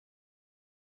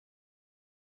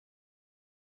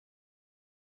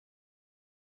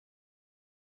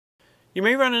You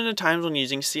may run into times when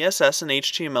using CSS and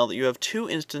HTML that you have two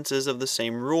instances of the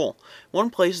same rule. One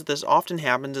place that this often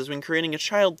happens is when creating a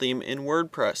child theme in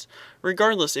WordPress.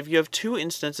 Regardless, if you have two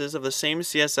instances of the same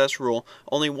CSS rule,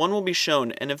 only one will be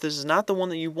shown, and if this is not the one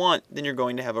that you want, then you're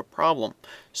going to have a problem.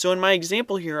 So in my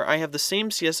example here, I have the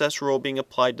same CSS rule being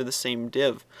applied to the same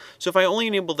div. So if I only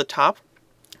enable the top,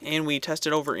 and we test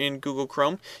it over in Google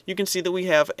Chrome, you can see that we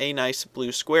have a nice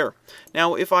blue square.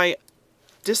 Now if I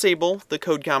disable the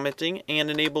code commenting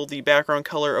and enable the background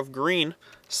color of green,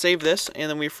 save this, and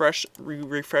then we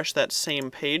refresh that same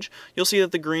page, you'll see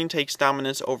that the green takes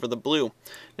dominance over the blue.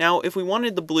 Now if we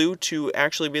wanted the blue to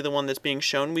actually be the one that's being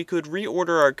shown, we could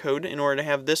reorder our code in order to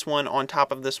have this one on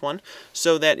top of this one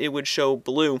so that it would show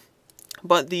blue.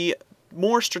 But the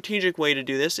more strategic way to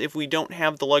do this, if we don't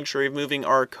have the luxury of moving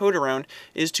our code around,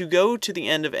 is to go to the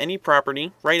end of any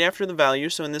property right after the value.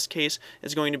 So in this case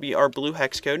it's going to be our blue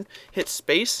hex code, hit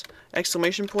space,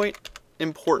 exclamation point,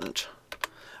 important.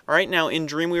 Alright, now in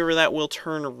Dreamweaver that will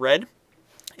turn red,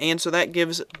 and so that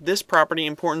gives this property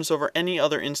importance over any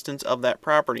other instance of that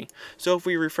property. So if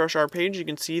we refresh our page, you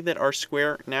can see that our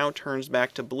square now turns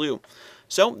back to blue.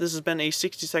 So this has been a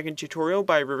 60-second tutorial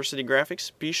by River City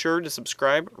Graphics. Be sure to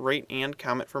subscribe, rate, and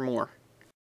comment for more.